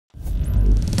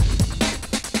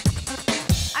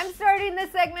Starting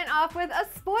this segment off with a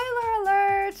spoiler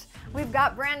alert. We've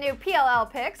got brand new PLL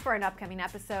picks for an upcoming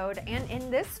episode, and in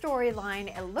this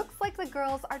storyline, it looks like the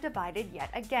girls are divided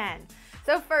yet again.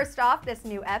 So first off, this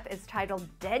new ep is titled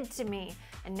Dead to Me,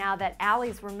 and now that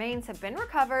Allie's remains have been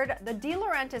recovered, the De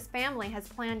Laurentiis family has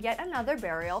planned yet another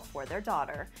burial for their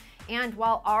daughter. And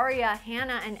while Aria,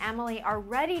 Hannah, and Emily are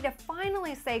ready to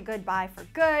finally say goodbye for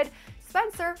good,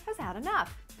 Spencer has had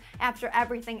enough. After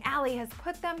everything Allie has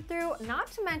put them through,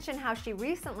 not to mention how she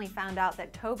recently found out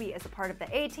that Toby is a part of the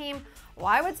A-Team,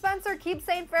 why would Spencer keep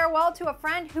saying farewell to a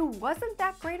friend who wasn't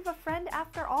that great of a friend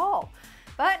after all?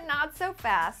 But not so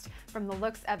fast. From the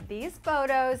looks of these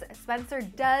photos, Spencer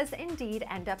does indeed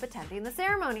end up attending the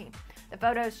ceremony. The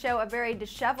photos show a very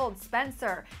disheveled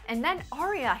Spencer, and then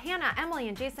Aria, Hannah, Emily,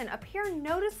 and Jason appear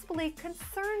noticeably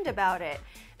concerned about it.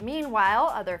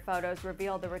 Meanwhile, other photos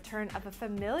reveal the return of a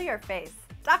familiar face,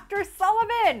 Dr.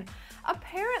 Sullivan!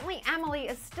 Apparently, Emily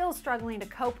is still struggling to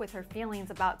cope with her feelings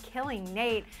about killing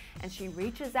Nate, and she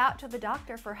reaches out to the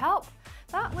doctor for help.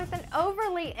 But with an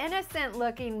overly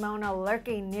innocent-looking Mona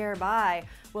lurking nearby,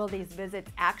 will these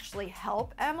visits actually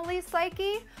help Emily's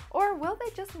psyche, or will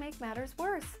they just make matters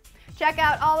worse? Check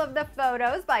out all of the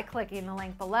photos by clicking the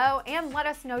link below and let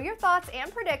us know your thoughts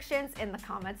and predictions in the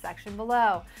comments section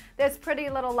below. This Pretty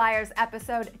Little Liars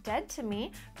episode, Dead to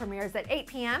Me, premieres at 8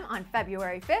 p.m. on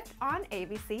February 5th on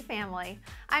ABC Family.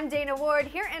 I'm Dana Ward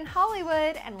here in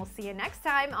Hollywood, and we'll see you next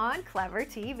time on Clevver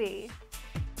TV.